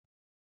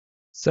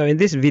So in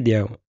this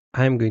video,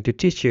 I'm going to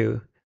teach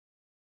you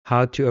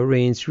how to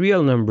arrange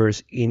real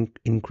numbers in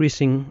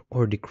increasing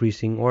or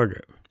decreasing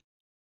order.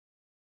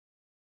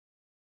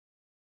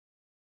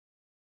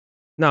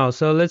 Now,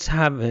 so let's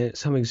have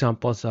some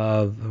examples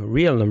of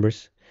real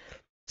numbers.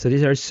 So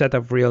these are a set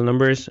of real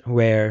numbers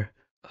where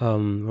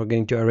we're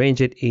going to arrange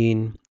it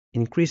in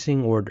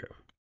increasing order.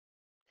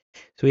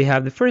 So we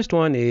have the first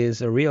one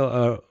is a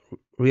real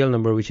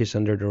number which is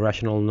under the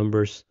rational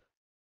numbers.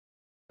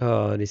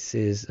 This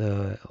is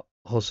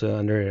also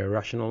under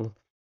rational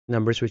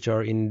numbers which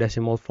are in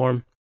decimal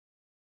form.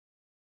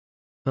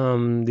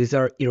 These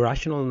are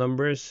irrational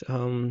numbers.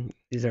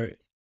 This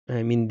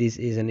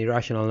is an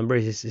irrational number.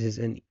 This is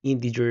an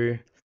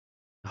integer,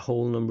 a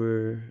whole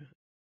number,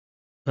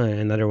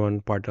 another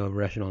one part of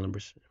rational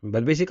numbers.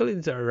 But basically,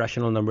 these are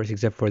rational numbers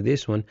except for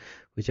this one,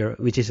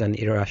 which is an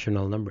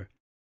irrational number.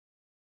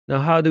 Now,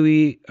 how do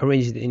we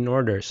arrange it in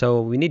order?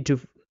 So we need to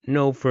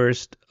know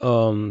first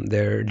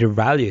their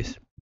values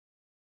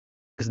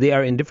because they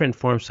are in different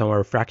forms. Some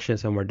are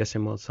fractions, some are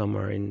decimals, some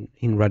are in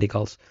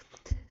radicals.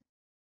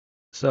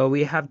 So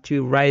we have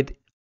to write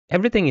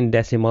everything in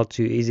decimal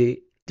to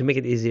make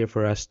it easier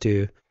for us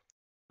to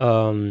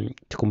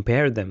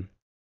compare them,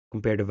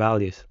 compare the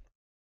values.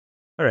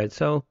 All right,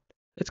 so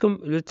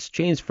let's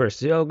change first.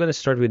 So I'm gonna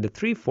start with the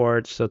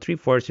 3/4. So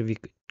 3/4, if you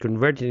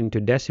convert it into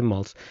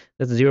decimals,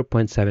 that's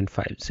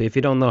 0.75. So if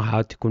you don't know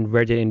how to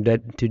convert it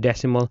into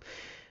decimal,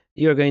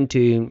 you're going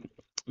to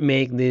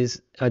make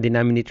this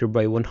denominator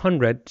by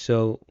 100.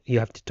 So you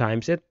have to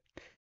times it.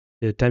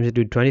 You times it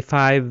with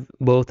 25,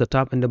 both the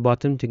top and the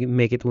bottom, to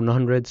make it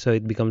 100. So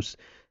it becomes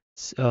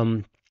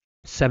um,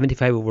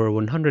 75 over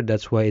 100.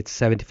 That's why it's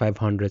 75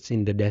 hundredths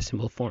in the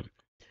decimal form.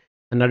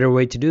 Another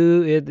way to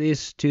do it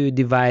is to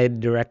divide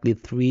directly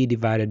 3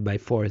 divided by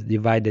 4.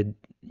 Divide the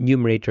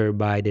numerator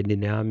by the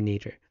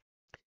denominator.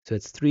 So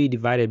it's 3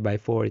 divided by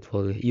 4.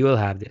 You will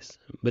have this.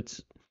 But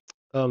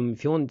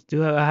if you want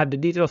to have the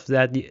details of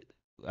that,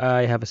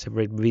 I have a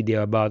separate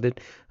video about it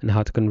and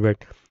how to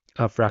convert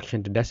a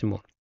fraction to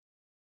decimal.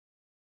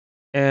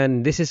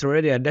 And this is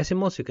already a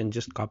decimal, so you can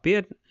just copy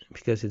it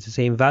because it's the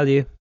same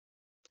value.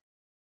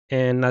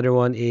 And another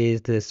one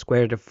is the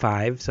square root of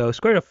 5. So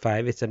square root of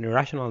 5 is an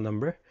irrational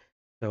number.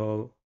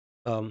 So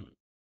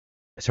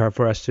it's hard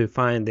for us to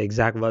find the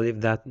exact value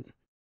of that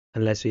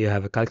unless you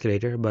have a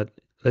calculator. But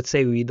let's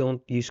say we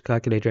don't use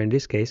calculator in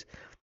this case.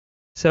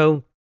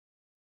 So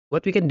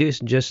what we can do is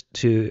just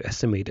to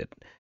estimate it.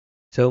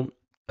 So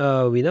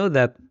we know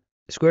that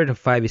square root of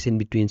 5 is in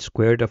between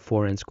square root of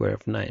 4 and square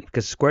root of 9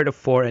 because square root of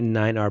 4 and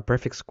 9 are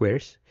perfect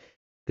squares.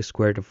 The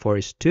square root of 4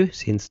 is 2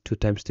 since 2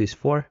 times 2 is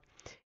 4.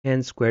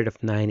 And square root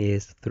of 9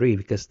 is 3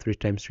 because 3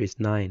 times 3 is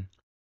 9.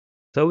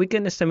 So we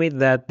can estimate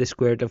that the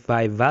square root of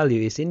 5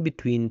 value is in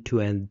between 2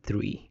 and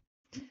 3.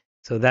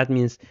 So that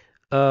means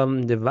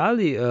the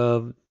value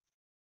of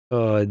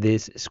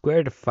this square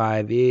root of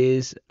 5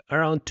 is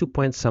around 2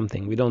 point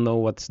something. We don't know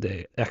what's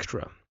the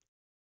extra,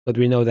 but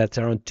we know that's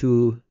around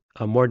 2,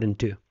 more than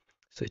 2.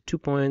 So 2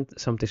 point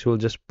something, so we'll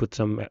just put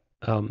some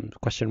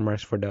question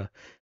marks for the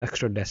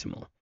extra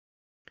decimal.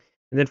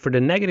 And then for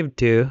the negative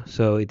 2,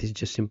 so it is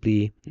just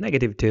simply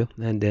negative 2,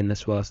 and then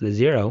as well as the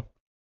 0.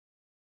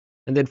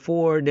 And then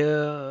for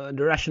the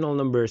rational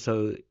number,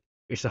 so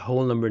it's a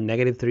whole number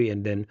negative 3,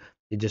 and then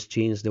you just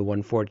change the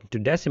 1/4 into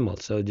decimal.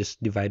 So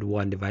just divide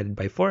 1 divided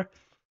by 4.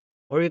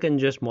 Or you can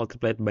just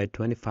multiply it by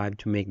 25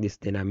 to make this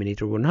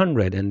denominator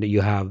 100, and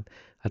you have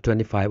a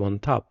 25 on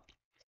top.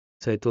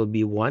 So it will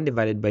be 1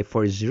 divided by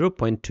 4 is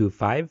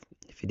 0.25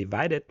 if you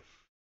divide it.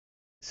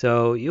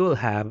 So you will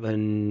have a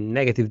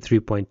negative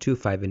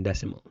 3.25 in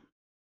decimal.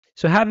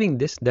 So having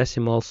this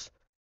decimals,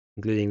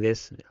 including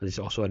this is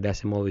also a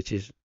decimal, which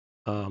is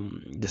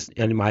just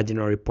an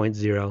imaginary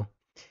 0.0.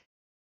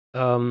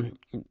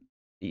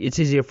 It's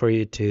easier for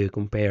you to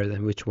compare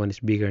them, which one is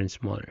bigger and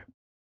smaller.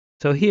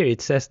 So here it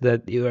says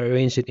that you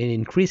arrange it in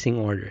increasing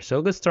order.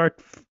 So let's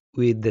start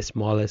with the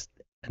smallest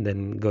and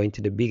then going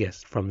to the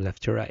biggest from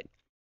left to right.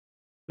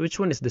 Which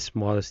one is the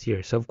smallest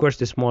here? So of course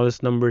the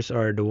smallest numbers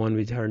are the one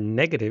which are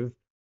negative,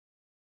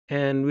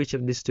 and which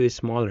of these two is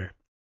smaller?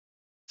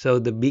 So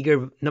the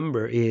bigger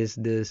number is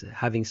this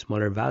having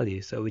smaller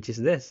value. So which is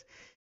this?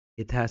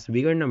 It has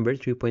bigger number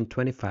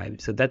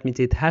 3.25. So that means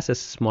it has a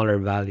smaller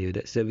value.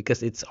 So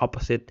because it's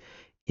opposite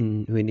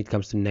in when it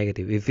comes to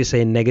negative. If you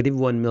say negative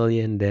 1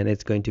 million, then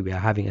it's going to be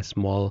having a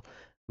small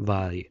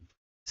value.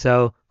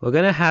 So we're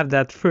gonna have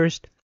that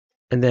first,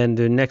 and then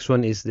the next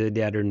one is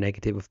the other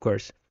negative, of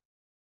course,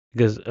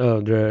 because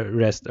the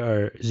rest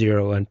are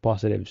 0 and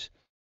positives.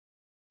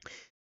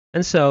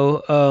 And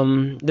so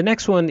the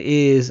next one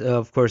is,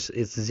 of course,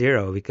 it's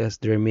 0 because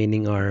the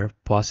remaining are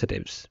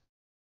positives.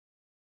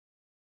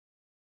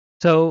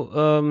 So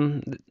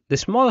the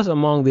smallest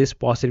among these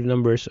positive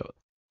numbers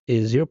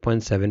is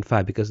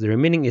 0.75 because the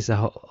remaining is a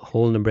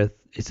whole number.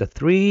 It's a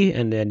 3,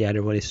 and then the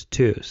other one is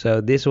 2.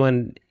 So this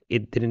one,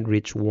 it didn't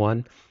reach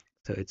 1.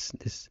 So it's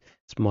this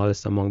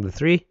smallest among the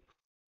 3.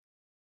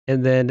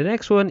 And then the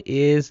next one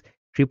is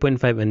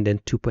 3.5 and then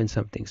 2 point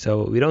something.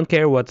 So we don't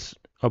care what's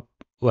up,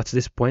 what's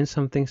this point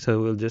something,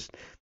 so we'll just,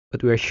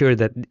 but we're sure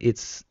that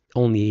it's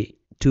only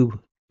two,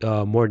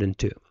 more than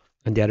two,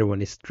 and the other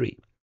one is three.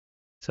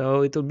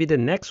 So it will be the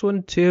next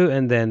one, 2,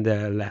 and then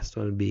the last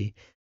one will be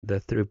the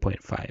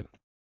 3.5.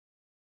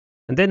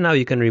 And then now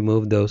you can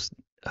remove those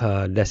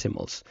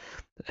decimals.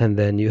 And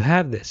then you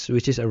have this,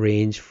 which is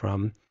arranged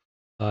from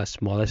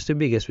smallest to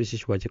biggest, which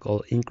is what you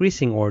call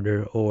increasing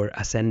order or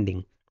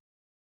ascending.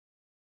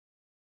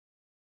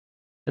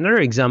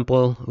 Another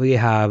example, we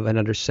have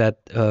another set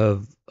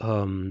of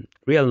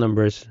real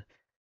numbers,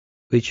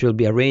 which will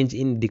be arranged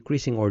in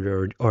decreasing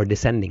order or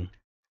descending.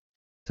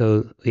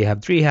 So we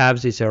have three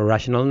halves. It's a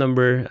rational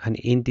number, an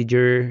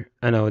integer.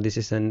 I know this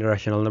is an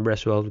irrational number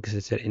as well because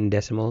it's in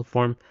decimal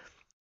form.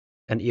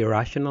 An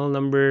irrational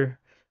number,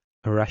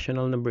 a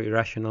rational number,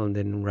 irrational, and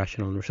then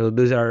rational number. So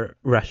those are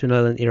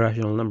rational and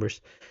irrational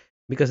numbers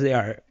because they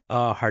are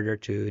harder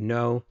to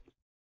know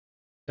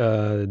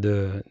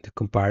the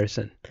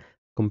comparison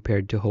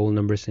compared to whole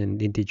numbers and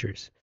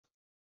integers.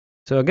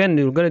 So again,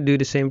 we're going to do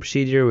the same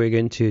procedure. We're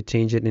going to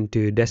change it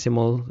into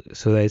decimal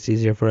so that it's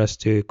easier for us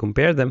to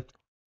compare them.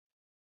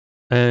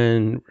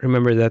 And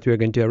remember that we're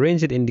going to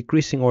arrange it in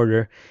decreasing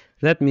order.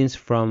 That means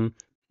from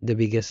the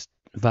biggest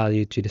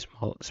value to the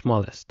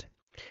smallest.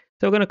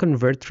 So we're going to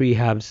convert 3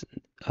 halves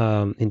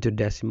into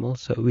decimal,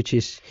 so which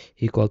is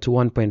equal to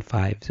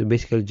 1.5. So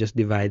basically just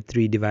divide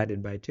 3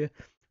 divided by 2.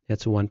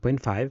 That's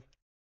 1.5.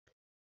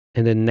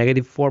 And then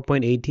negative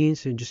 4.18,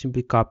 so just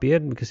simply copy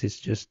it because it's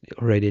just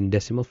already in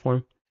decimal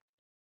form.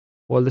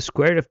 Well, the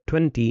square root of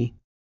 20,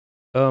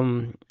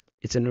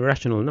 it's an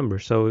irrational number.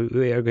 So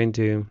we are going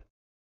to,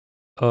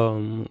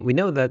 we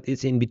know that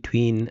it's in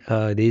between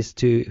these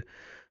two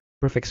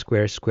perfect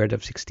squares, square root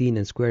of 16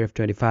 and square root of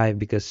 25,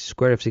 because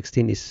square root of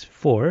 16 is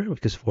 4,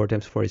 because 4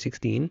 times 4 is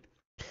 16.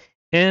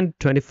 And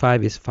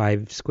 25 is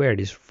 5 squared,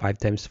 is 5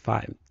 times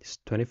 5 is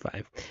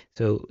 25.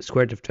 So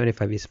square root of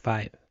 25 is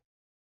 5.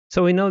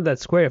 So we know that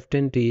square root of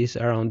 20 is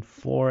around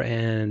 4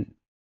 and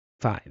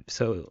 5.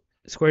 So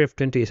square root of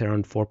 20 is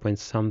around 4 point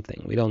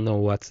something. We don't know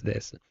what's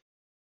this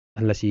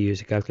unless you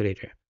use a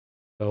calculator.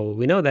 So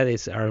we know that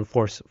it's around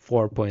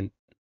 4 point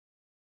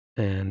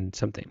and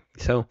something.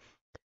 So,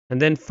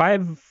 and then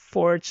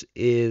 5/4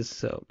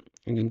 is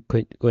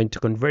going to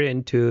convert it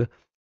into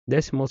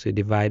decimals. So you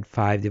divide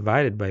 5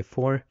 divided by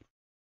 4.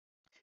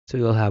 So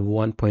you'll have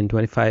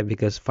 1.25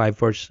 because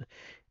 5/4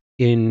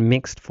 in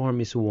mixed form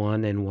is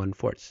 1 and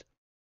 1/4.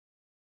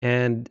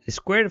 And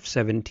square root of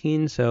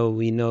 17, so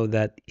we know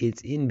that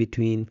it's in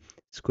between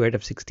square root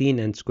of 16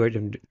 and square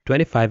root of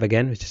 25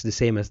 again, which is the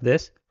same as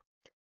this.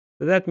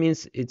 So that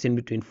means it's in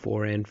between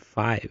 4 and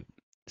 5.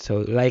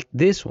 So like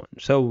this one.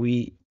 So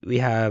we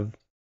have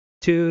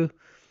two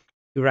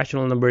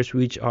irrational numbers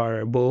which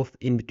are both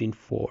in between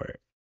 4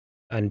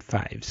 and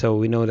 5. So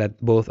we know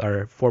that both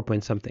are 4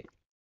 point something.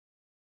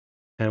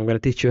 And I'm going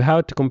to teach you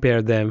how to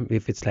compare them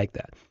if it's like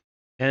that.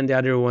 And the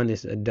other one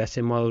is a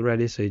decimal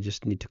already, so you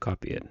just need to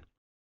copy it.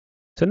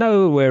 So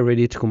now we're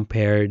ready to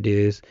compare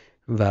these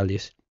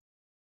values.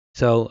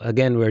 So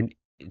again, we're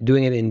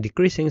doing it in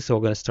decreasing, so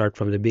we're going to start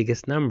from the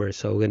biggest number.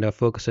 So we're going to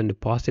focus on the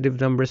positive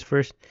numbers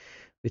first,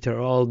 which are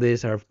all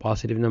these are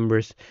positive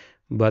numbers.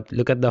 But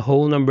look at the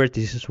whole number.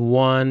 This is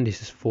 1,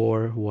 this is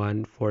 4,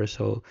 1, 4.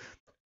 So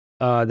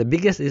the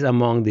biggest is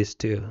among these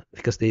two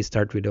because they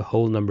start with the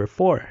whole number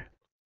 4.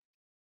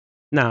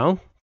 Now,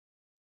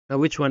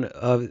 which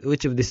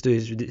of these two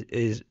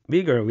is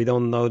bigger? We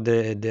don't know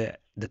the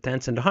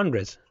tens and the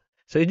hundreds.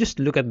 So you just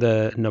look at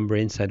the number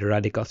inside the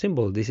radical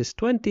symbol. This is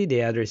 20,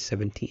 the other is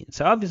 17.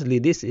 So obviously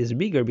this is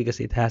bigger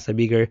because it has a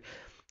bigger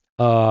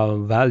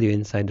value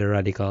inside the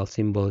radical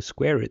symbol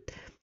square root.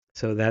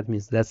 So that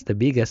means that's the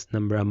biggest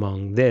number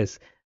among these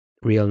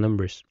real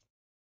numbers.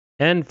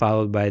 And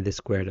followed by the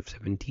square root of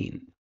 17.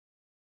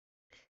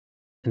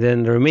 And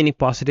then the remaining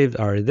positives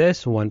are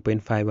this,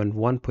 1.5 and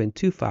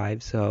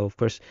 1.25. So of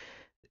course,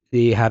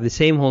 they have the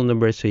same whole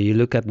number, so you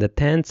look at the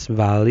tens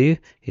value,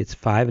 it's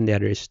 5 and the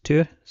other is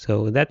 2,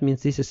 so that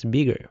means this is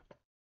bigger.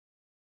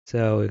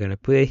 So we're going to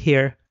put it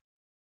here,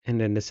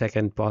 and then the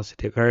second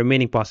positive, or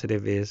remaining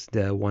positive is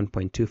the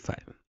 1.25.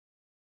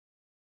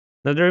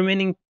 Now the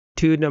remaining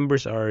two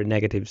numbers are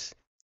negatives,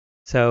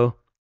 so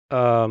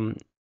we're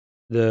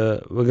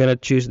going to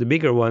choose the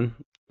bigger one.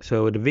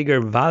 So the bigger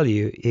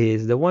value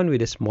is the one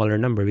with a smaller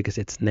number because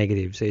it's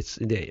negative, so it's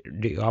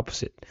the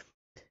opposite.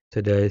 So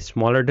the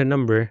smaller the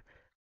number,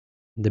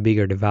 the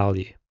bigger the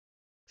value.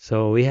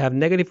 So we have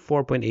negative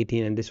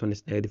 4.18 and this one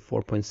is negative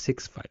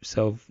 4.65.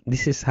 So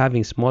this is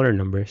having smaller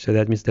number. So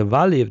that means the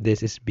value of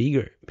this is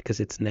bigger because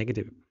it's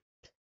negative.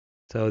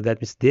 So that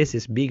means this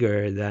is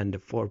bigger than the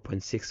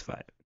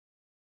 4.65.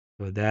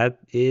 So that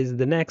is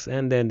the next,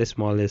 and then the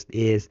smallest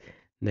is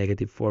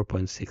negative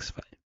 4.65.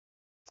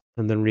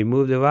 And then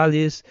remove the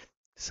values.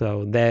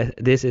 So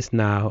this is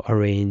now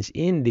arranged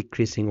in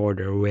decreasing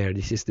order, where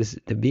this is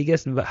the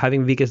biggest,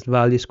 having biggest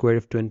value square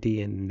root of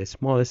 20, and the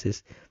smallest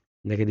is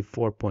negative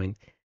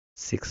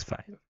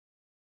 4.65.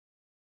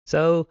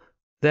 So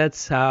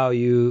that's how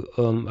you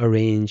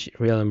arrange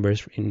real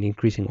numbers in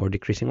increasing or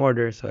decreasing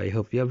order. So I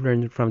hope you have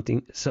learned from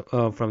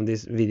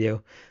this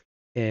video,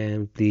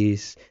 and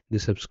please do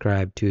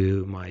subscribe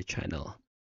to my channel.